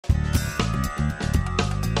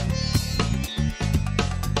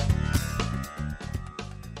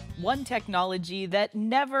One technology that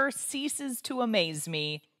never ceases to amaze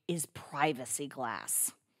me is privacy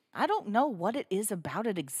glass. I don't know what it is about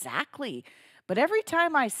it exactly, but every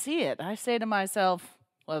time I see it, I say to myself,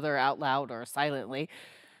 whether out loud or silently,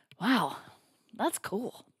 wow, that's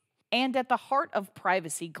cool. And at the heart of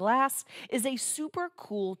privacy glass is a super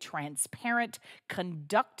cool, transparent,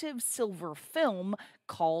 conductive silver film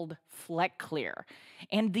called FleClear.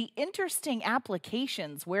 And the interesting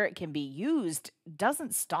applications where it can be used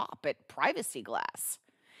doesn't stop at privacy glass.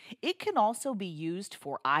 It can also be used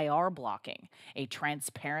for IR blocking, a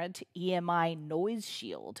transparent EMI noise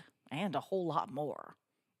shield, and a whole lot more.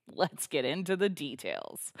 Let's get into the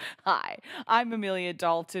details. Hi, I'm Amelia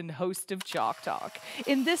Dalton, host of Chalk Talk.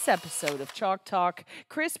 In this episode of Chalk Talk,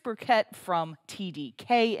 Chris Burket from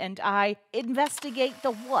TDK and I investigate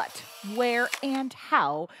the what, where, and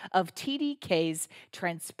how of TDK's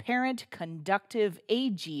transparent conductive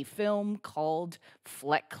AG film called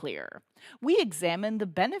FleClear. We examine the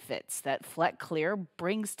benefits that FleClear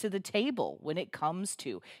brings to the table when it comes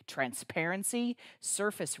to transparency,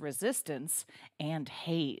 surface resistance, and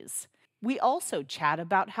haze. We also chat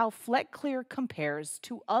about how FleClear compares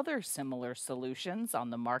to other similar solutions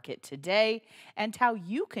on the market today and how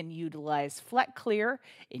you can utilize FleClear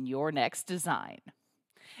in your next design.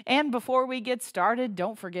 And before we get started,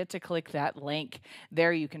 don't forget to click that link.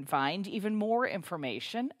 There you can find even more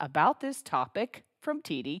information about this topic from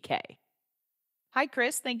TDK. Hi,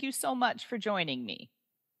 Chris. Thank you so much for joining me.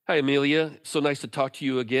 Hi, Amelia. So nice to talk to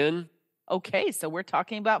you again. Okay, so we're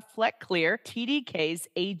talking about FleClear, TDK's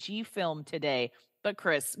AG film today. But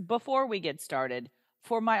Chris, before we get started,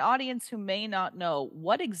 for my audience who may not know,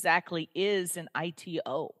 what exactly is an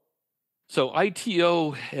ITO? So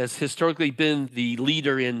ITO has historically been the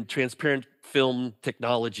leader in transparent film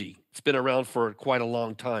technology. It's been around for quite a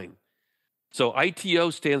long time. So ITO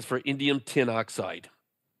stands for indium tin oxide,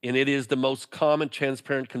 and it is the most common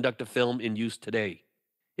transparent conductive film in use today.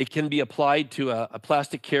 It can be applied to a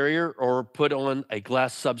plastic carrier or put on a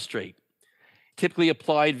glass substrate, typically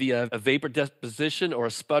applied via a vapor deposition or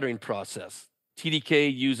a sputtering process.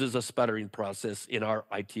 TDK uses a sputtering process in our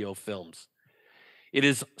ITO films. It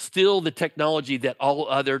is still the technology that all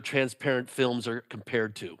other transparent films are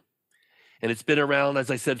compared to. And it's been around, as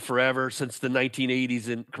I said, forever, since the 1980s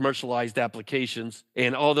in commercialized applications.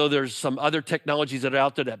 And although there's some other technologies that are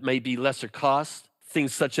out there that may be lesser cost,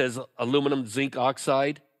 things such as aluminum zinc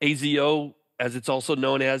oxide, AZO, as it's also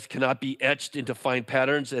known as, cannot be etched into fine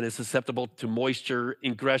patterns and is susceptible to moisture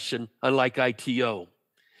ingression, unlike ITO.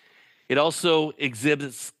 It also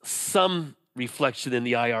exhibits some reflection in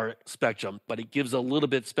the IR spectrum, but it gives a little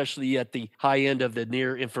bit, especially at the high end of the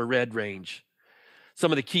near infrared range.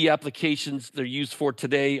 Some of the key applications they're used for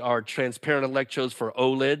today are transparent electrodes for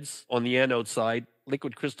OLEDs on the anode side,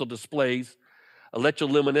 liquid crystal displays,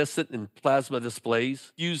 electroluminescent and plasma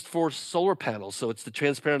displays, used for solar panels. So it's the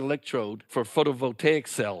transparent electrode for photovoltaic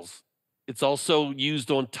cells. It's also used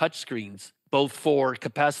on touch screens, both for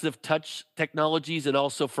capacitive touch technologies and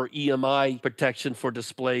also for EMI protection for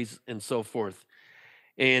displays and so forth,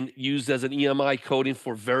 and used as an EMI coating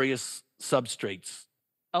for various substrates.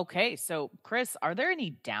 Okay, so Chris, are there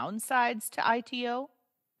any downsides to ITO?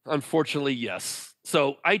 Unfortunately, yes.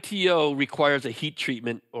 So ITO requires a heat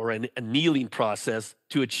treatment or an annealing process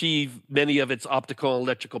to achieve many of its optical and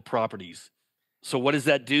electrical properties. So what does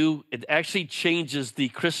that do? It actually changes the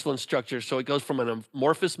crystalline structure, so it goes from an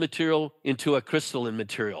amorphous material into a crystalline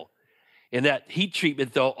material. And that heat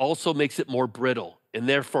treatment, though, also makes it more brittle, and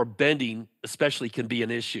therefore bending especially can be an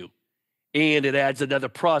issue. And it adds another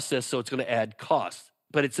process, so it's going to add cost.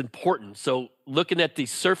 But it's important. So looking at the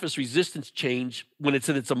surface resistance change when it's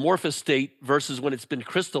in its amorphous state versus when it's been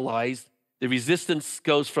crystallized, the resistance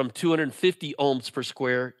goes from 250 ohms per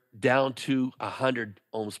square down to 100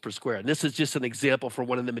 ohms per square. And this is just an example for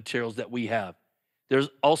one of the materials that we have. There's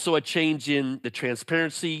also a change in the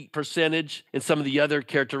transparency percentage and some of the other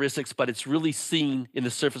characteristics, but it's really seen in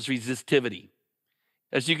the surface resistivity.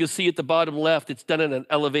 As you can see at the bottom left, it's done at an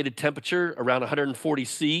elevated temperature, around 140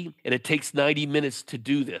 C, and it takes 90 minutes to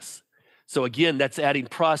do this. So again, that's adding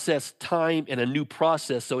process time and a new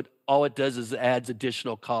process, so all it does is adds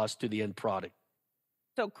additional cost to the end product.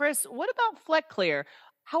 So Chris, what about FleClear?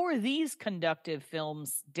 How are these conductive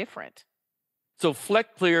films different? So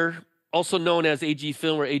FleClear, also known as AG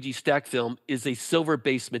film or AG stack film, is a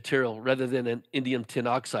silver-based material rather than an indium tin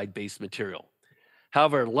oxide-based material.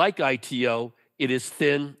 However, like ITO, it is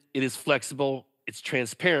thin, it is flexible, it's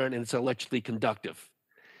transparent, and it's electrically conductive.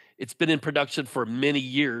 It's been in production for many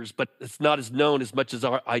years, but it's not as known as much as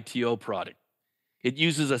our ITO product. It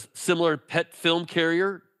uses a similar PET film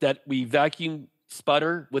carrier that we vacuum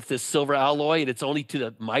sputter with this silver alloy, and it's only to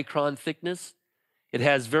the micron thickness. It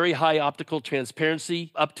has very high optical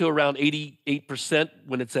transparency, up to around 88%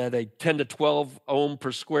 when it's at a 10 to 12 ohm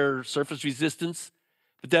per square surface resistance.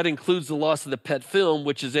 But that includes the loss of the PET film,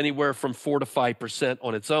 which is anywhere from 4 to 5%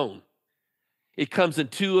 on its own. It comes in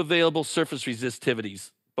two available surface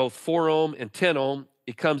resistivities, both 4 ohm and 10 ohm.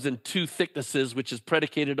 It comes in two thicknesses, which is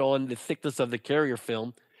predicated on the thickness of the carrier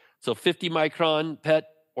film. So 50 micron PET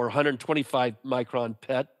or 125 micron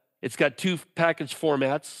PET. It's got two package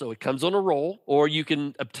formats, so it comes on a roll, or you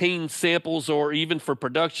can obtain samples or even for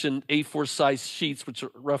production A4 size sheets, which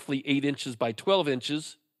are roughly 8 inches by 12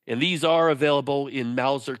 inches. And these are available in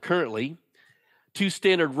Mauser currently. Two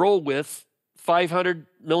standard roll widths, 500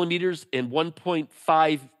 millimeters and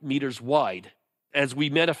 1.5 meters wide. As we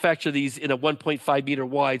manufacture these in a 1.5 meter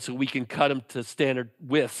wide, so we can cut them to standard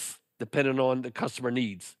widths depending on the customer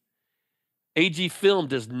needs. AG film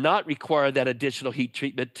does not require that additional heat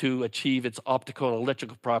treatment to achieve its optical and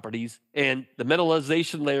electrical properties, and the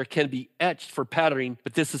metallization layer can be etched for patterning,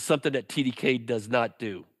 but this is something that TDK does not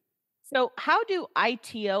do. So, how do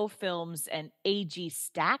ITO films and AG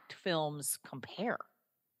stacked films compare?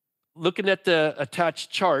 Looking at the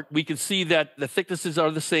attached chart, we can see that the thicknesses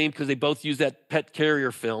are the same because they both use that PET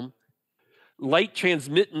carrier film. Light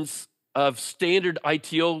transmittance of standard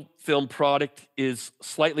ITO film product is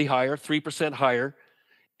slightly higher, 3% higher.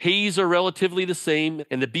 Haze are relatively the same,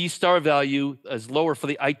 and the B star value is lower for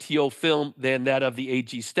the ITO film than that of the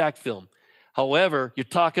AG stack film. However, you're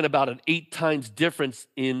talking about an 8 times difference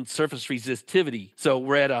in surface resistivity. So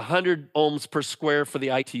we're at 100 ohms per square for the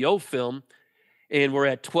ITO film, and we're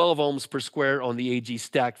at 12 ohms per square on the AG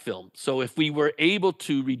stack film. So if we were able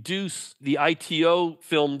to reduce the ITO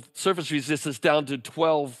film surface resistance down to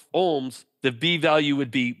 12 ohms, the B value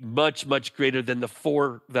would be much, much greater than the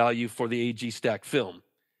 4 value for the AG stack film.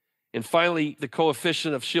 And finally, the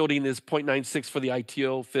coefficient of shielding is 0.96 for the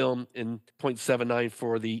ITO film and 0.79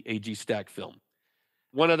 for the AG stack film.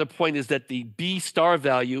 One other point is that the B star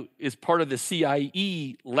value is part of the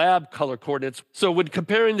CIE lab color coordinates. So when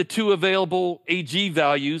comparing the two available AG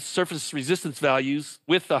values, surface resistance values,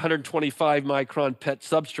 with the 125 micron PET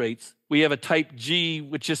substrates, we have a type G,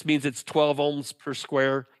 which just means it's 12 ohms per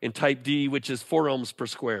square, and type D, which is 4 ohms per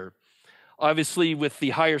square. Obviously, with the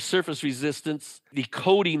higher surface resistance, the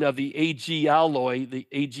coating of the AG alloy, the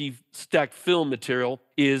AG stacked film material,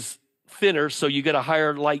 is thinner, so you get a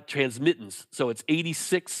higher light transmittance. So it's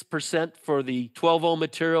 86% for the 12 ohm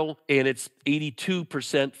material, and it's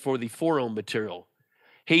 82% for the 4 ohm material.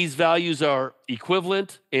 Haze values are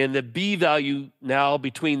equivalent, and the B value now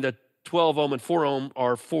between the 12 ohm and 4 ohm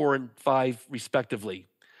are 4 and 5 respectively.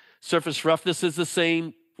 Surface roughness is the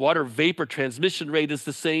same. Water vapor transmission rate is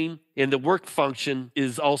the same, and the work function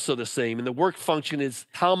is also the same. And the work function is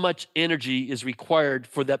how much energy is required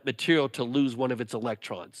for that material to lose one of its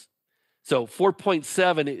electrons. So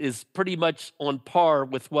 4.7 is pretty much on par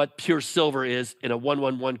with what pure silver is in a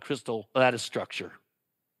 111 crystal lattice structure.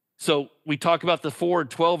 So we talk about the 4 and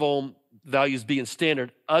 12 ohm values being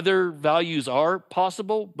standard. Other values are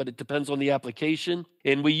possible, but it depends on the application.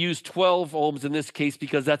 And we use 12 ohms in this case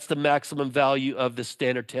because that's the maximum value of the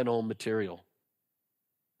standard 10 ohm material.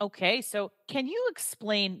 Okay, so can you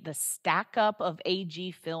explain the stack up of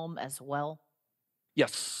AG film as well?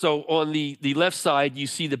 Yes, so on the left side, you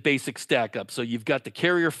see the basic stack up. So you've got the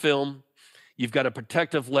carrier film, you've got a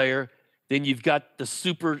protective layer, then you've got the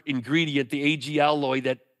super ingredient, the AG alloy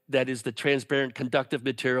that is the transparent conductive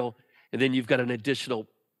material, and then you've got an additional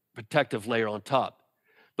protective layer on top.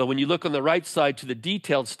 But when you look on the right side to the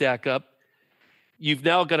detailed stack up, you've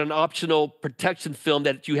now got an optional protection film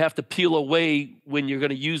that you have to peel away when you're going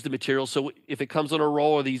to use the material. So if it comes on a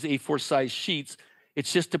roll or these A4 size sheets,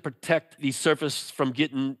 it's just to protect the surface from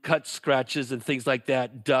getting cuts, scratches, and things like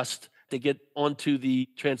that, dust, to get onto the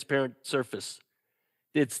transparent surface.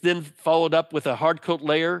 It's then followed up with a hard coat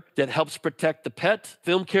layer that helps protect the PET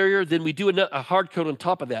film carrier. Then we do a hard coat on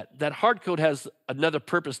top of that. That hard coat has another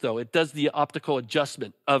purpose, though. It does the optical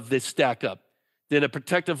adjustment of this stack up. Then a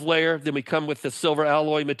protective layer, then we come with the silver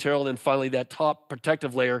alloy material, and finally that top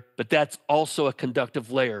protective layer, but that's also a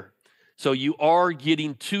conductive layer. So you are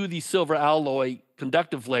getting to the silver alloy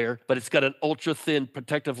conductive layer, but it's got an ultra-thin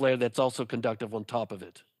protective layer that's also conductive on top of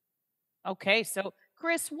it. Okay, so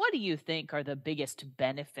Chris, what do you think are the biggest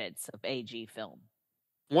benefits of AG film?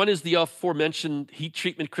 One is the aforementioned heat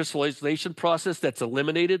treatment crystallization process that's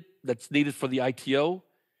eliminated, that's needed for the ITO.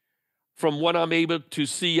 From what I'm able to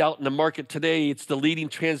see out in the market today, it's the leading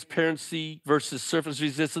transparency versus surface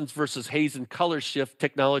resistance versus haze and color shift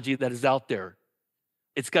technology that is out there.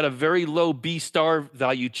 It's got a very low B star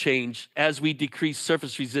value change as we decrease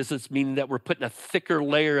surface resistance, meaning that we're putting a thicker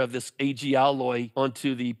layer of this AG alloy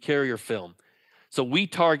onto the carrier film. So we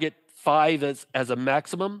target 5 as a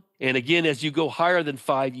maximum. And again, as you go higher than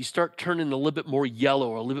 5, you start turning a little bit more yellow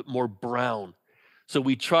or a little bit more brown. So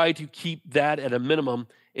we try to keep that at a minimum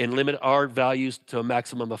and limit our values to a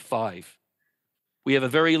maximum of 5. We have a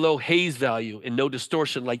very low haze value and no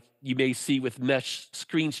distortion like you may see with mesh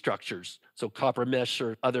screen structures, so copper mesh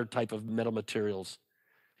or other type of metal materials.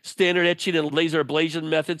 Standard etching and laser ablation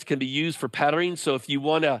methods can be used for patterning. So if you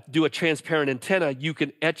want to do a transparent antenna, you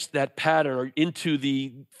can etch that pattern into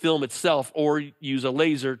the film itself or use a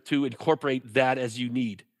laser to incorporate that as you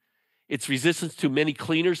need. It's resistant to many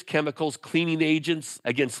cleaners, chemicals, cleaning agents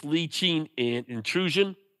against leaching and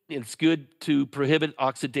intrusion. It's good to prohibit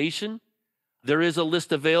oxidation. There is a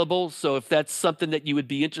list available, so if that's something that you would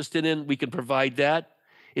be interested in, we can provide that.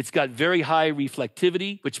 It's got very high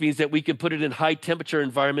reflectivity, which means that we can put it in high temperature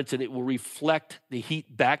environments and it will reflect the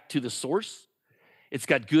heat back to the source. It's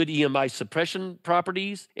got good EMI suppression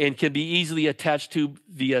properties and can be easily attached to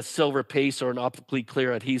via silver paste or an optically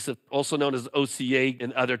clear adhesive, also known as OCA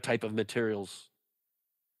and other type of materials.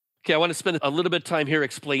 Okay, I want to spend a little bit of time here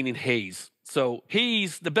explaining haze. So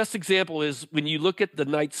haze, the best example is when you look at the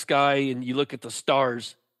night sky and you look at the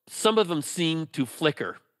stars, some of them seem to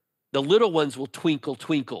flicker. The little ones will twinkle,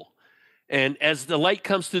 twinkle. And as the light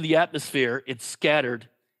comes through the atmosphere, it's scattered.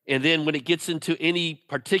 And then when it gets into any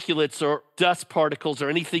particulates or dust particles or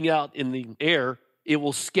anything out in the air, it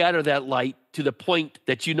will scatter that light to the point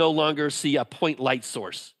that you no longer see a point light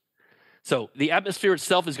source. So the atmosphere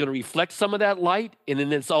itself is going to reflect some of that light, and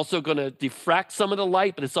then it's also going to diffract some of the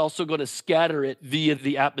light, but it's also going to scatter it via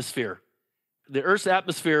the atmosphere. The Earth's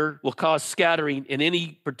atmosphere will cause scattering, and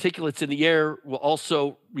any particulates in the air will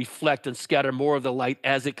also reflect and scatter more of the light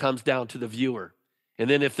as it comes down to the viewer. And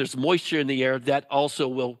then if there's moisture in the air, that also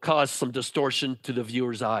will cause some distortion to the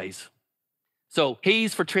viewer's eyes. So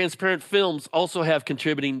haze for transparent films also have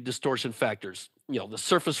contributing distortion factors. The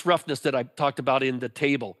surface roughness that I talked about in the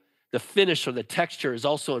table. The finish or the texture is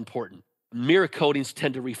also important. Mirror coatings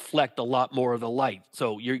tend to reflect a lot more of the light.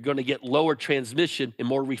 So you're going to get lower transmission and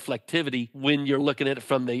more reflectivity when you're looking at it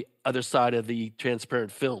from the other side of the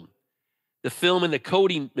transparent film. The film and the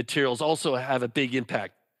coating materials also have a big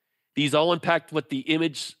impact. These all impact what the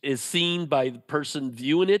image is seen by the person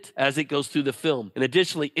viewing it as it goes through the film. And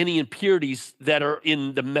additionally, any impurities that are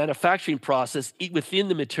in the manufacturing process within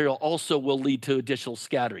the material also will lead to additional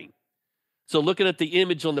scattering. So looking at the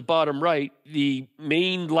image on the bottom right, the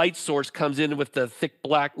main light source comes in with the thick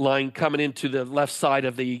black line coming into the left side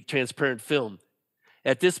of the transparent film.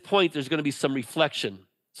 At this point, there's going to be some reflection.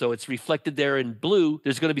 So it's reflected there in blue.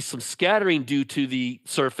 There's going to be some scattering due to the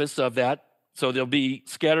surface of that. So there'll be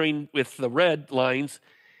scattering with the red lines.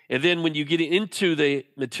 And then when you get into the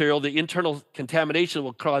material, the internal contamination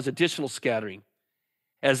will cause additional scattering.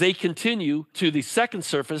 As they continue to the second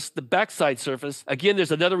surface, the backside surface, again,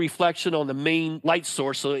 there's another reflection on the main light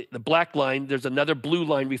source. So the black line, there's another blue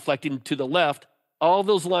line reflecting to the left. All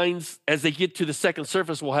those lines, as they get to the second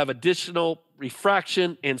surface, will have additional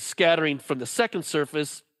refraction and scattering from the second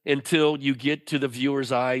surface until you get to the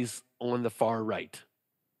viewer's eyes on the far right.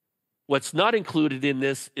 What's not included in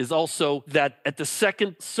this is also that at the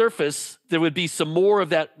second surface, there would be some more of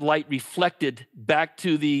that light reflected back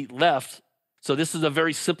to the left. So this is a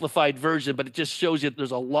very simplified version, but it just shows you that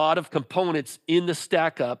there's a lot of components in the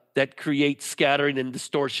stack up that create scattering and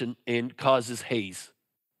distortion and causes haze.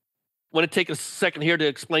 I want to take a second here to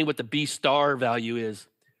explain what the B star value is.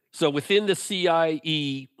 So within the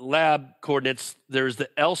CIE lab coordinates, there's the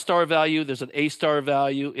L star value, there's an A star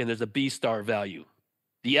value, and there's a B star value.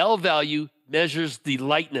 The L value measures the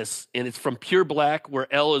lightness, and it's from pure black, where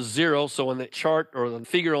L is 0. So on the chart or the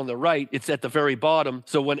figure on the right, it's at the very bottom.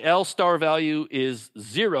 So when L star value is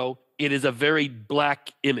 0, it is a very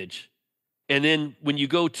black image. And then when you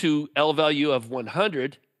go to L value of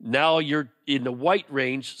 100, now you're in the white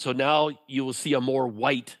range. So now you will see a more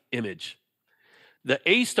white image. The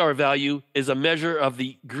A star value is a measure of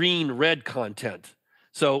the green-red content.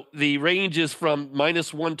 So the range is from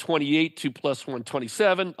minus 128 to plus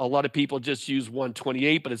 127. A lot of people just use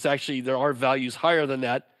 128, but it's actually, there are values higher than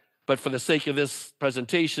that. But for the sake of this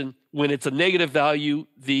presentation, when it's a negative value,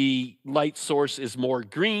 the light source is more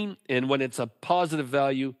green. And when it's a positive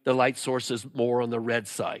value, the light source is more on the red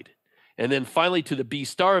side. And then finally to the B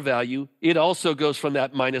star value, it also goes from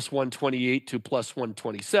that minus 128 to plus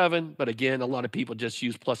 127. But again, a lot of people just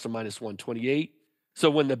use plus or minus 128. So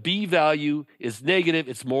when the B value is negative,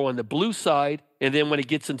 it's more on the blue side. And then when it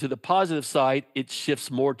gets into the positive side, it shifts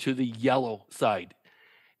more to the yellow side.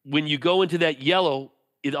 When you go into that yellow,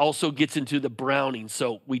 it also gets into the browning.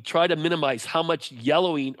 So we try to minimize how much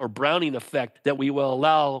yellowing or browning effect that we will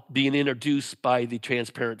allow being introduced by the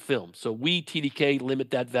transparent film. So we, TDK,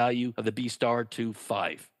 limit that value of the B star to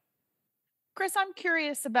 5. Chris, I'm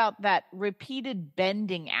curious about that repeated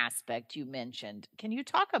bending aspect you mentioned. Can you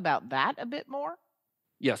talk about that a bit more?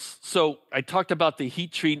 Yes. So I talked about the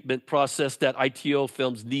heat treatment process that ITO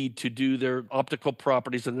films need to do their optical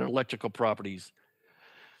properties and their electrical properties.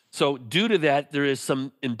 So due to that, there is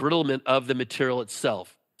some embrittlement of the material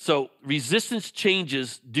itself. So resistance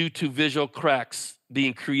changes due to visual cracks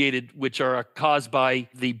being created, which are caused by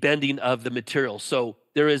the bending of the material. So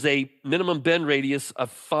there is a minimum bend radius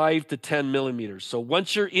of 5 to 10 millimeters. So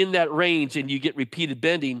once you're in that range and you get repeated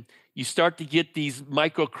bending, you start to get these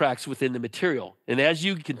micro cracks within the material. And as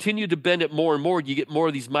you continue to bend it more and more, you get more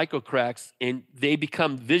of these micro cracks and they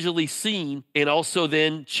become visually seen and also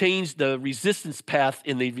then change the resistance path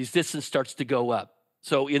and the resistance starts to go up.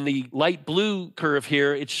 So in the light blue curve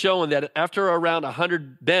here, it's showing that after around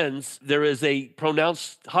 100 bends, there is a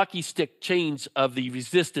pronounced hockey stick change of the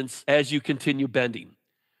resistance as you continue bending.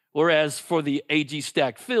 Whereas for the AG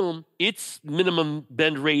stacked film, its minimum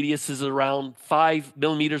bend radius is around 5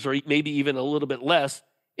 millimeters or maybe even a little bit less.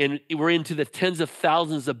 And we're into the tens of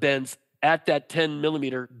thousands of bends at that 10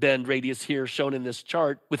 millimeter bend radius here shown in this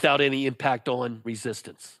chart without any impact on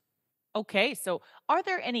resistance. Okay, so are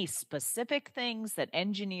there any specific things that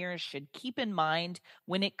engineers should keep in mind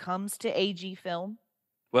when it comes to AG film?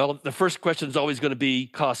 Well, the first question is always going to be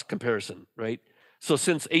cost comparison, right? So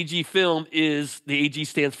since AG film is, the AG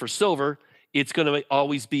stands for silver, it's going to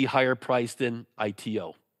always be higher priced than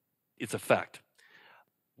ITO. It's a fact.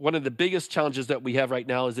 One of the biggest challenges that we have right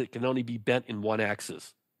now is it can only be bent in one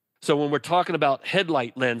axis. So when we're talking about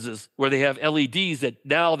headlight lenses where they have LEDs, that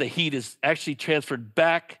now the heat is actually transferred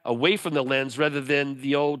back away from the lens rather than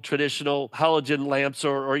the old traditional halogen lamps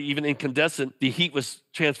or even incandescent, the heat was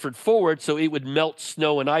transferred forward so it would melt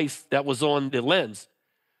snow and ice that was on the lens.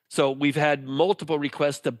 So we've had multiple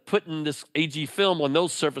requests to put in this AG film on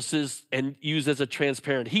those surfaces and use as a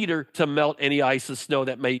transparent heater to melt any ice and snow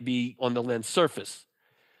that may be on the lens surface.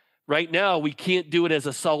 Right now, we can't do it as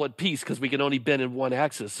a solid piece because we can only bend in one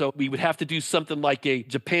axis. So we would have to do something like a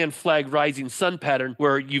Japan flag rising sun pattern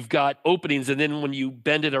where you've got openings and then when you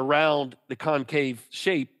bend it around the concave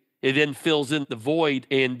shape, it then fills in the void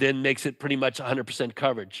and then makes it pretty much 100%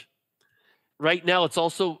 coverage. Right now, it's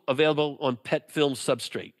also available on PET film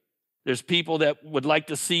substrate. There's people that would like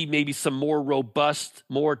to see maybe some more robust,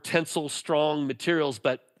 more tensile strong materials,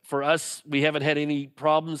 but for us, we haven't had any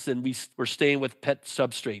problems and we're staying with PET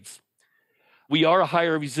substrates. We are a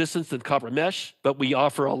higher resistance than copper mesh, but we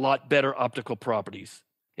offer a lot better optical properties.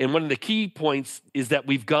 And one of the key points is that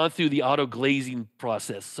we've gone through the auto glazing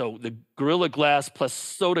process. So the Gorilla Glass plus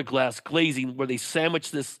soda glass glazing, where they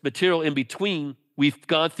sandwich this material in between, we've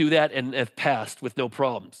gone through that and have passed with no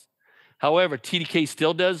problems. However, TDK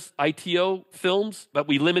still does ITO films, but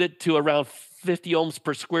we limit it to around 50 ohms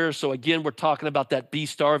per square. So again, we're talking about that B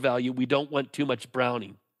star value. We don't want too much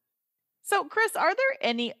browning. So, Chris, are there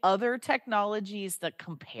any other technologies that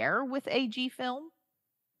compare with AG film?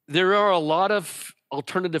 There are a lot of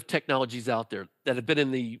alternative technologies out there that have been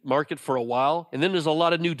in the market for a while, and then there's a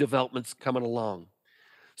lot of new developments coming along.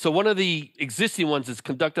 So one of the existing ones is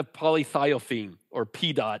conductive polythiophene, or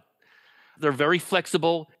PDOT. They're very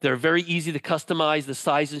flexible. They're very easy to customize the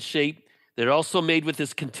size and shape. They're also made with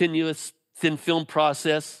this continuous thin film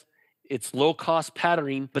process. It's low-cost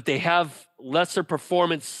patterning, but they have lesser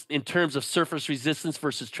performance in terms of surface resistance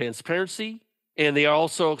versus transparency. And they are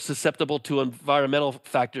also susceptible to environmental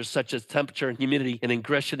factors such as temperature and humidity and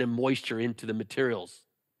ingression and moisture into the materials.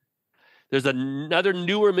 There's another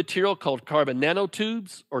newer material called carbon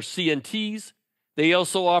nanotubes, or CNTs. They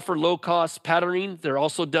also offer low-cost patterning. They're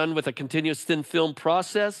also done with a continuous thin film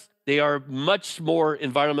process. They are much more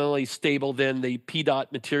environmentally stable than the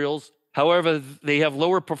PDOT materials. However, they have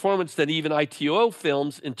lower performance than even ITO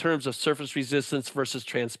films in terms of surface resistance versus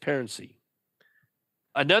transparency.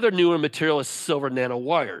 Another newer material is silver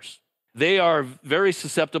nanowires. They are very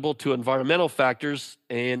susceptible to environmental factors,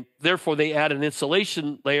 and therefore they add an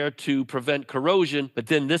insulation layer to prevent corrosion, but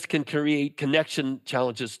then this can create connection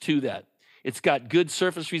challenges to that. It's got good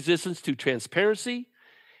surface resistance to transparency.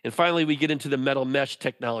 And finally, we get into the metal mesh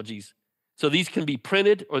technologies. So these can be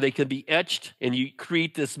printed or they can be etched, and you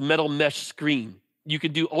create this metal mesh screen. You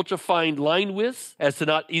can do ultra-fine line widths as to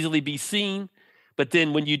not easily be seen, but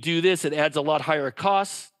then when you do this, it adds a lot higher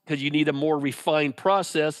costs because you need a more refined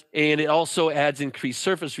process, and it also adds increased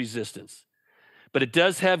surface resistance. But it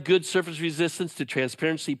does have good surface resistance to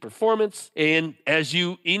transparency performance. And as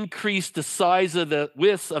you increase the size of the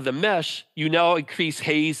width of the mesh, you now increase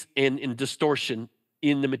haze and distortion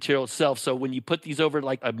in the material itself. So when you put these over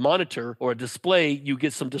like a monitor or a display, you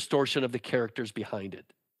get some distortion of the characters behind it.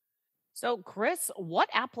 So, Chris, what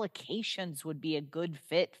applications would be a good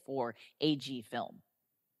fit for AG film?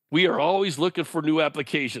 We are always looking for new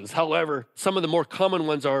applications. However, some of the more common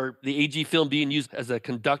ones are the AG film being used as a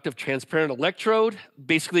conductive transparent electrode,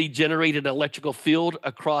 basically generate an electrical field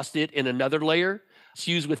across it in another layer. It's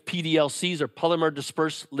used with PDLCs or polymer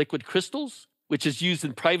dispersed liquid crystals, which is used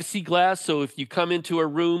in privacy glass. So if you come into a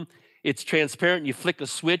room, it's transparent, and you flick a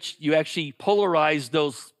switch, you actually polarize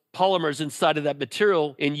those polymers inside of that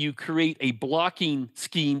material, and you create a blocking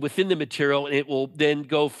scheme within the material, and it will then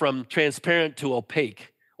go from transparent to opaque.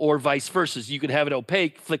 Or vice versa. You can have it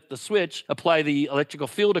opaque, flick the switch, apply the electrical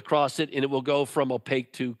field across it, and it will go from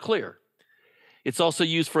opaque to clear. It's also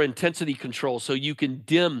used for intensity control, so you can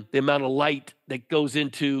dim the amount of light that goes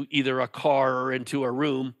into either a car or into a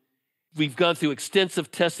room. We've gone through extensive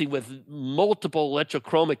testing with multiple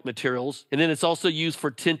electrochromic materials, and then it's also used for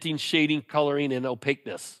tinting, shading, coloring, and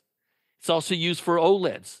opaqueness. It's also used for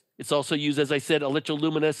OLEDs. It's also used, as I said,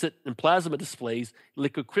 electroluminescent and plasma displays,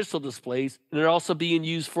 liquid crystal displays, and they're also being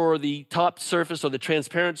used for the top surface or the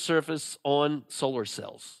transparent surface on solar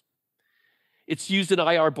cells. It's used in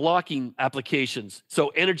IR blocking applications, so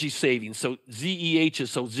energy savings, so ZEHs,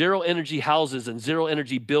 so zero energy houses and zero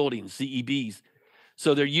energy buildings, ZEBs.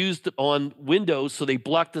 So they're used on windows, so they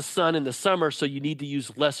block the sun in the summer, so you need to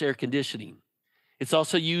use less air conditioning. It's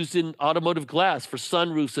also used in automotive glass for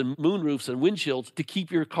sunroofs and moonroofs and windshields to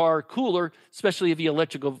keep your car cooler, especially if you're an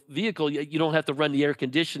electrical vehicle. You don't have to run the air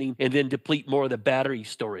conditioning and then deplete more of the battery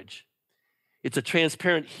storage. It's a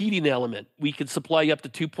transparent heating element. We can supply up to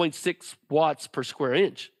 2.6 watts per square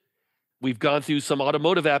inch. We've gone through some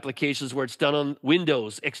automotive applications where it's done on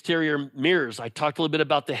windows, exterior mirrors. I talked a little bit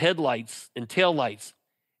about the headlights and taillights.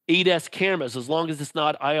 ADAS cameras, as long as it's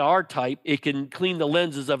not IR type, it can clean the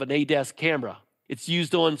lenses of an ADAS camera. It's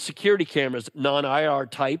used on security cameras, non-IR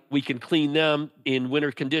type. We can clean them in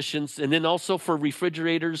winter conditions. And then also for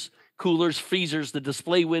refrigerators, coolers, freezers, the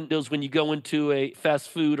display windows when you go into a fast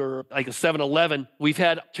food or like a 7-Eleven. We've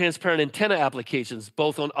had transparent antenna applications,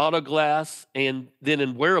 both on auto glass and then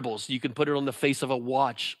in wearables. You can put it on the face of a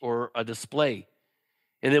watch or a display.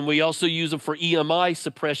 And then we also use them for EMI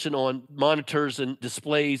suppression on monitors and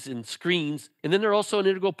displays and screens. And then they're also an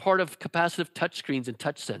integral part of capacitive touchscreens and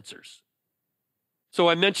touch sensors. So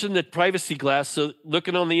I mentioned that privacy glass. So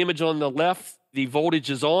looking on the image on the left, the voltage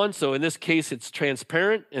is on. So in this case, it's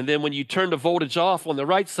transparent. And then when you turn the voltage off on the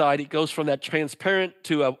right side, it goes from that transparent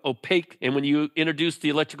to opaque. And when you introduce the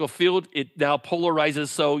electrical field, it now polarizes.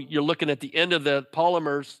 So you're looking at the end of the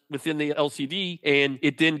polymers within the LCD, and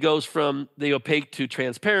it then goes from the opaque to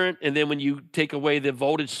transparent. And then when you take away the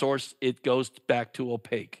voltage source, it goes back to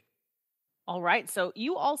opaque. All right. So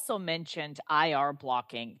you also mentioned IR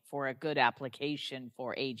blocking for a good application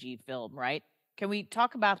for AG film, right? Can we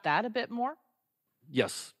talk about that a bit more?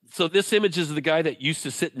 Yes. So this image is the guy that used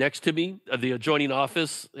to sit next to me at the adjoining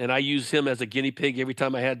office, and I use him as a guinea pig every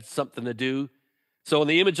time I had something to do. So in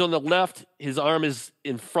the image on the left, his arm is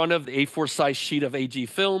in front of the A4 size sheet of AG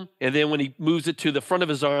film, and then when he moves it to the front of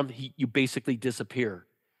his arm, you basically disappear.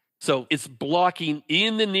 So it's blocking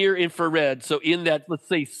in the near infrared. So in that, let's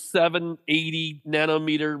say 780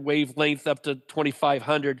 nanometer wavelength up to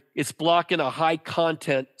 2500, it's blocking a high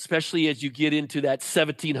content, especially as you get into that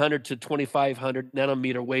 1700 to 2500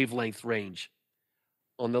 nanometer wavelength range.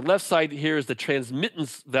 On the left side here is the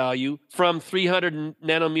transmittance value from 300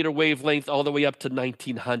 nanometer wavelength all the way up to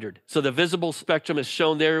 1900. So the visible spectrum is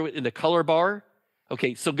shown there in the color bar.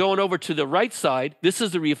 Okay, so going over to the right side, this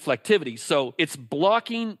is the reflectivity. So it's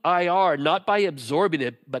blocking IR, not by absorbing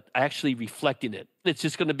it, but actually reflecting it. It's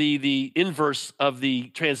just going to be the inverse of the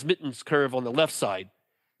transmittance curve on the left side.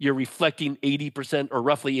 You're reflecting 80% or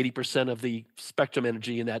roughly 80% of the spectrum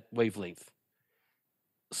energy in that wavelength.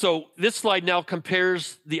 So this slide now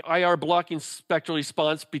compares the IR blocking spectral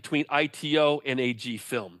response between ITO and AG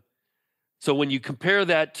film. So when you compare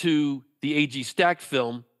that to the AG stacked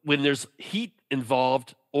film, when there's heat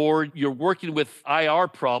involved or you're working with IR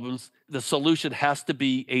problems, the solution has to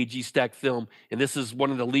be AG stacked film. And this is one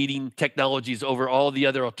of the leading technologies over all the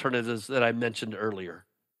other alternatives that I mentioned earlier.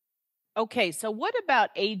 Okay, so what about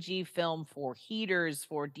AG film for heaters,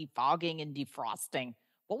 for defogging and defrosting?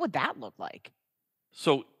 What would that look like?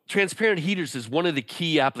 So transparent heaters is one of the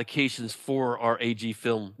key applications for our AG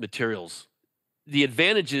film materials. The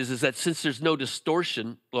advantage is that since there's no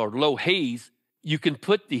distortion or low haze, You can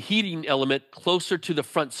put the heating element closer to the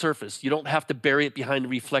front surface. You don't have to bury it behind the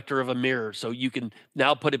reflector of a mirror. So you can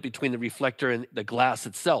now put it between the reflector and the glass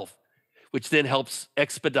itself, which then helps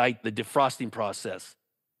expedite the defrosting process.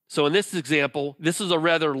 So in this example, this is a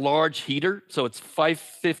rather large heater. So it's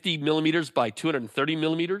 550 millimeters by 230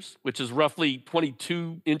 millimeters, which is roughly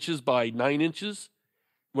 22 inches by 9 inches.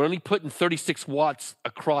 We're only putting 36 watts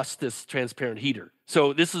across this transparent heater.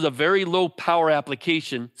 So this is a very low power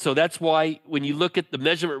application. So that's why when you look at the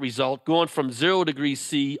measurement result, going from 0 degrees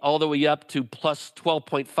C all the way up to plus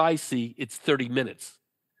 12.5 C, it's 30 minutes.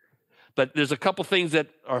 But there's a couple things that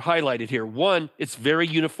are highlighted here. One, it's very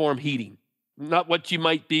uniform heating. Not what you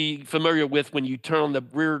might be familiar with when you turn on the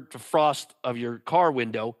rear defrost of your car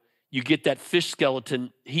window. You get that fish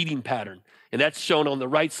skeleton heating pattern. And that's shown on the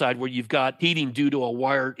right side where you've got heating due to a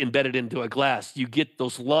wire embedded into a glass. You get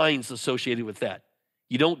those lines associated with that.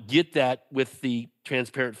 You don't get that with the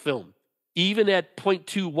transparent film. Even at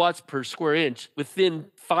 0.2 watts per square inch, within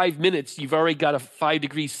 5 minutes, you've already got a 5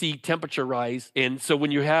 degrees C temperature rise. And so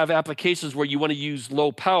when you have applications where you want to use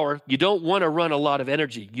low power, you don't want to run a lot of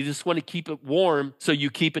energy. You just want to keep it warm so you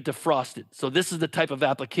keep it defrosted. So this is the type of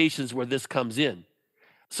applications where this comes in.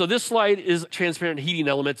 So this slide is transparent heating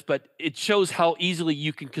elements, but it shows how easily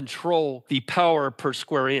you can control the power per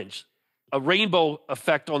square inch. A rainbow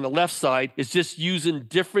effect on the left side is just using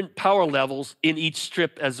different power levels in each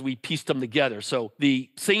strip as we pieced them together. So the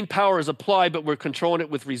same power is applied, but we're controlling it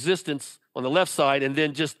with resistance on the left side, and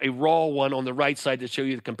then just a raw one on the right side to show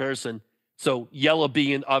you the comparison. So yellow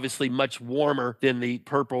being obviously much warmer than the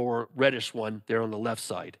purple or reddish one there on the left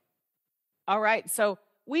side. All right, so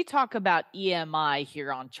we talk about EMI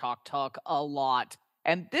here on Chalk Talk a lot,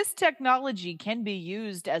 and this technology can be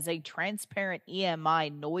used as a transparent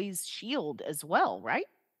EMI noise shield as well, right?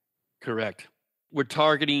 Correct. We're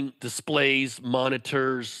targeting displays,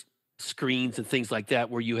 monitors, screens, and things like that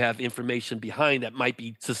where you have information behind that might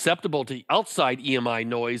be susceptible to outside EMI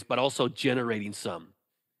noise, but also generating some.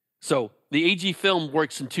 So the AG film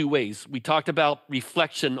works in two ways. We talked about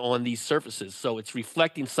reflection on these surfaces. So it's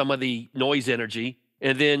reflecting some of the noise energy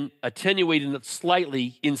and then attenuating it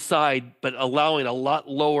slightly inside, but allowing a lot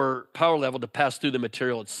lower power level to pass through the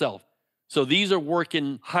material itself. So these are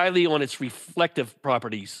working highly on its reflective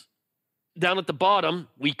properties. Down at the bottom,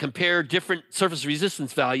 we compare different surface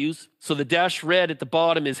resistance values. So the dash red at the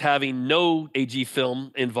bottom is having no AG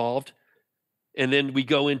film involved. And then we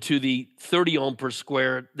go into the 30 ohm per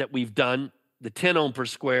square that we've done, the 10 ohm per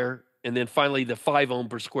square, and then finally the 5 ohm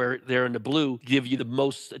per square there in the blue give you the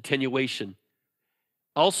most attenuation.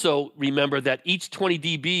 Also, remember that each 20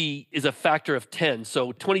 dB is a factor of 10.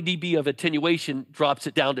 So 20 dB of attenuation drops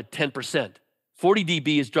it down to 10%. 40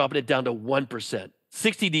 dB is dropping it down to 1%.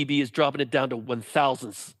 60 dB is dropping it down to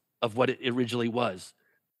 1,000th of what it originally was.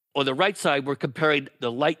 On the right side, we're comparing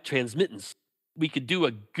the light transmittance. We could do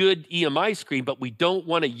a good EMI screen, but we don't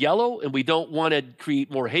want to yellow, and we don't want to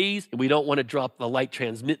create more haze, and we don't want to drop the light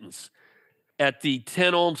transmittance. At the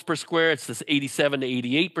 10 ohms per square, it's this 87 to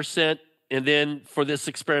 88%. And then for this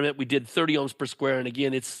experiment, we did 30 ohms per square. And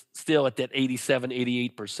again, it's still at that 87,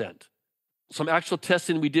 88%. Some actual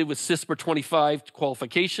testing we did with CISPR 25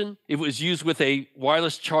 qualification. It was used with a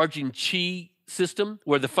wireless charging Qi system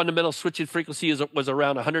where the fundamental switching frequency was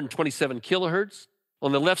around 127 kilohertz.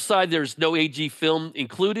 On the left side, there's no AG film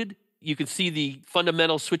included. You can see the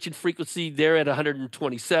fundamental switching frequency there at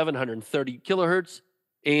 127, 130 kilohertz.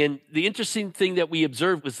 And the interesting thing that we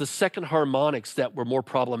observed was the second harmonics that were more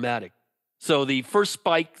problematic. So the first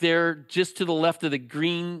spike there, just to the left of the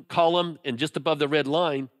green column and just above the red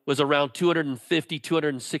line, was around 250,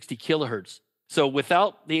 260 kilohertz. So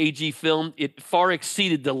without the AG film, it far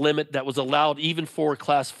exceeded the limit that was allowed even for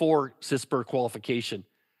Class 4 CISPR qualification.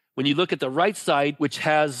 When you look at the right side, which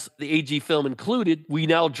has the AG film included, we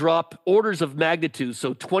now drop orders of magnitude,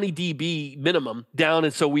 so 20 dB minimum down,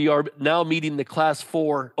 and so we are now meeting the Class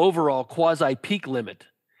 4 overall quasi-peak limit.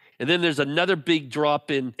 And then there's another big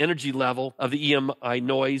drop in energy level of the EMI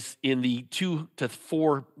noise in the 2 to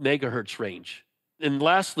 4 megahertz range. And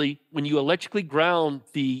lastly, when you electrically ground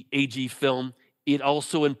the AG film, it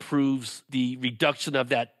also improves the reduction of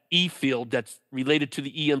that E field that's related to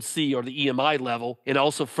the EMC or the EMI level, and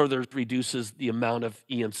also further reduces the amount of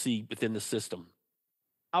EMC within the system.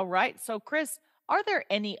 All right. So, Chris, are there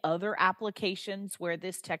any other applications where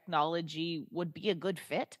this technology would be a good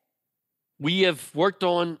fit? We have worked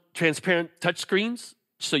on transparent touchscreens.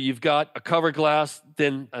 So you've got a cover glass,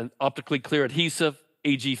 then an optically clear adhesive,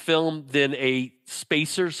 AG film, then a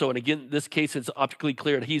spacer. So, and again, in this case, it's optically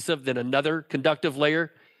clear adhesive, then another conductive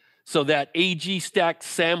layer. So that AG stacked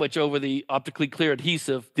sandwich over the optically clear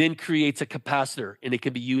adhesive then creates a capacitor, and it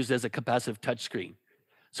can be used as a capacitive touchscreen.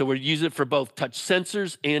 So we're using it for both touch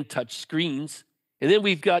sensors and touch screens. And then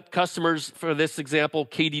we've got customers, for this example,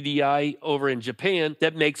 KDDI over in Japan,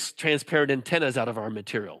 that makes transparent antennas out of our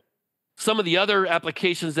material. Some of the other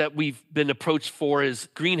applications that we've been approached for is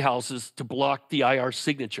greenhouses to block the IR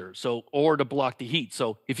signature, or to block the heat.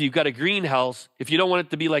 So if you've got a greenhouse, if you don't want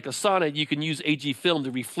it to be like a sauna, you can use AG film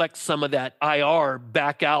to reflect some of that IR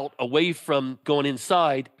back out away from going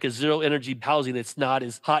inside, because zero energy housing, it's not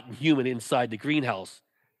as hot and humid inside the greenhouse.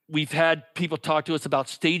 We've had people talk to us about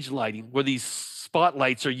stage lighting, where these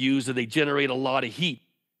spotlights are used and they generate a lot of heat.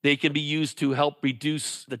 They can be used to help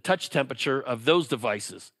reduce the touch temperature of those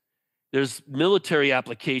devices. There's military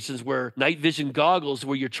applications where night vision goggles,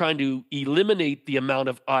 where you're trying to eliminate the amount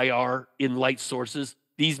of IR in light sources.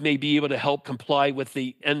 These may be able to help comply with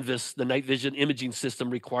the NVIS, the night vision imaging system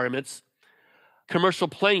requirements. Commercial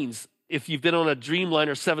planes, if you've been on a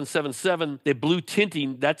Dreamliner 777, the blue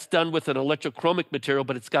tinting, that's done with an electrochromic material,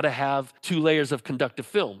 but it's got to have 2 layers of conductive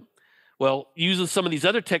film. Well, using some of these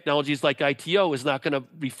other technologies like ITO is not going to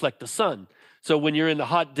reflect the sun. So when you're in the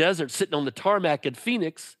hot desert sitting on the tarmac at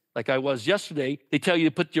Phoenix, like I was yesterday, they tell you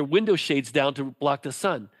to put your window shades down to block the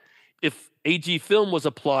sun. If AG film was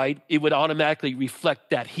applied, it would automatically reflect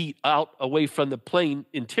that heat out away from the plane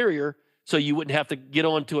interior, so you wouldn't have to get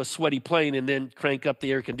onto a sweaty plane and then crank up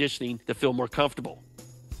the air conditioning to feel more comfortable.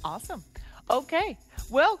 Awesome. Okay.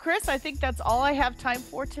 Well, Chris, I think that's all I have time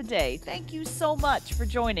for today. Thank you so much for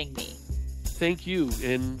joining me. Thank you,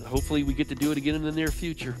 and hopefully we get to do it again in the near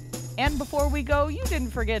future. And before we go, you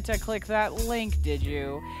didn't forget to click that link, did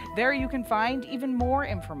you? There you can find even more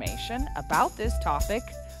information about this topic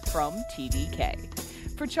from TDK.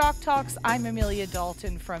 For Chalk Talks, I'm Amelia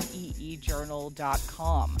Dalton from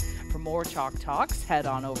eejournal.com. For more Chalk Talks, head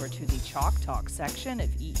on over to the Chalk Talk section of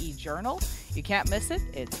EE Journal. You can't miss it,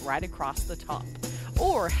 it's right across the top.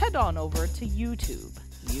 Or head on over to YouTube,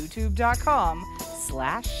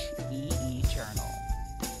 youtube.com/EE Journal.